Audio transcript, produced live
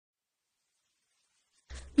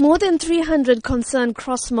More than 300 concerned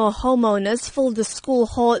Crossmoor homeowners filled the school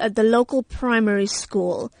hall at the local primary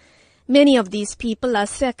school. Many of these people are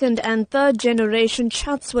second and third generation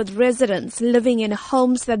Chatsworth residents living in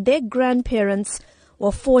homes that their grandparents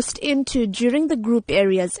were forced into during the Group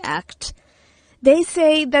Areas Act. They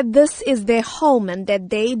say that this is their home and that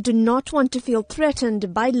they do not want to feel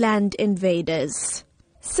threatened by land invaders.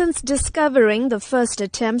 Since discovering the first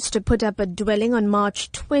attempts to put up a dwelling on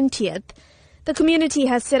March 20th, the community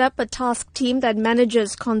has set up a task team that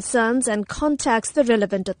manages concerns and contacts the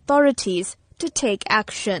relevant authorities to take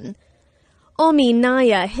action. Omi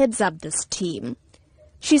Naya heads up this team.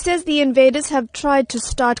 She says the invaders have tried to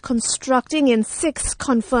start constructing in 6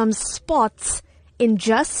 confirmed spots in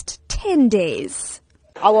just 10 days.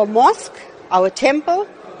 Our mosque, our temple,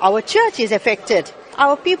 our church is affected.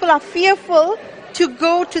 Our people are fearful to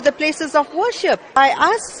go to the places of worship. By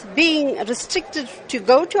us being restricted to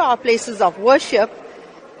go to our places of worship,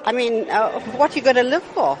 what are you going to live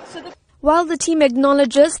for? While the team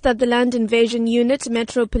acknowledges that the Land Invasion Unit,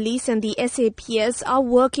 Metro Police and the SAPS are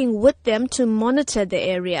working with them to monitor the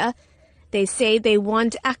area, they say they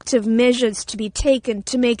want active measures to be taken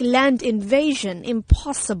to make land invasion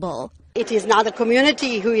impossible. It is now the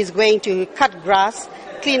community who is going to cut grass,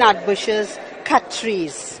 clean out bushes, cut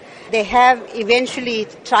trees. They have eventually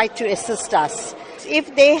tried to assist us.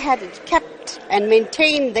 If they had kept and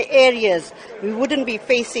maintained the areas, we wouldn't be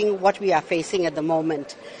facing what we are facing at the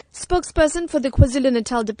moment. Spokesperson for the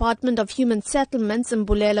KwaZulu-Natal Department of Human Settlements,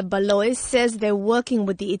 Mbulela Baloy, says they're working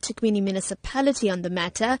with the eThekwini municipality on the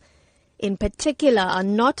matter, in particular are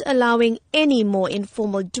not allowing any more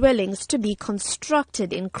informal dwellings to be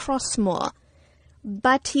constructed in Crossmoor.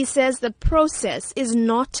 But he says the process is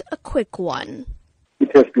not a quick one.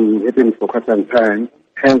 It has been happening for quite some time.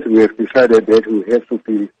 Hence, we have decided that we have to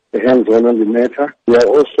be hands-on on the matter. We are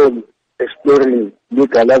also exploring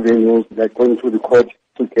legal avenues like going to the court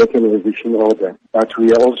to get an eviction order. But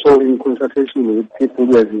we are also in consultation with people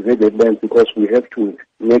who have invaded land because we have to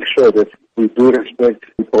make sure that we do respect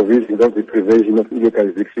the provisions of the Prevention of Illegal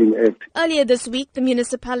Eviction Act. Earlier this week, the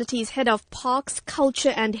municipality's head of Parks,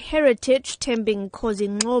 Culture and Heritage, Tembing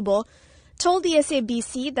Khozi-Ngobo, told the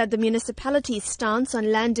SABC that the municipality's stance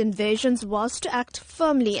on land invasions was to act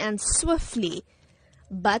firmly and swiftly.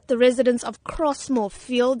 But the residents of Crossmoor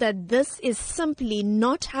feel that this is simply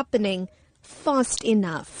not happening fast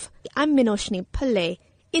enough. I'm Minoshni Pillay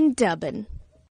in Durban.